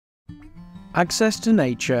Access to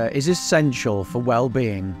nature is essential for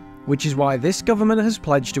well-being, which is why this government has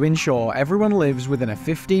pledged to ensure everyone lives within a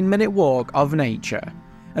 15-minute walk of nature,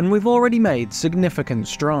 and we've already made significant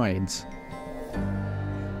strides.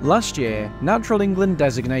 Last year, Natural England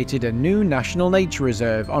designated a new National Nature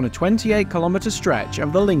Reserve on a 28-kilometre stretch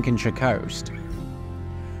of the Lincolnshire coast.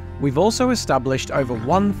 We've also established over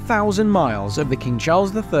 1,000 miles of the King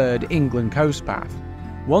Charles III England Coast Path.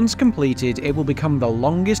 Once completed, it will become the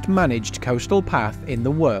longest managed coastal path in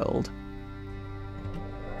the world.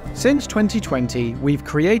 Since 2020, we've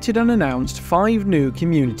created and announced 5 new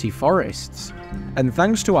community forests. And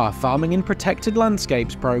thanks to our Farming in Protected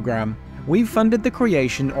Landscapes programme, we've funded the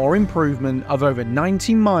creation or improvement of over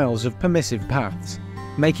 90 miles of permissive paths,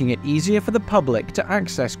 making it easier for the public to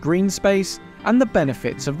access green space and the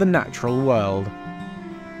benefits of the natural world.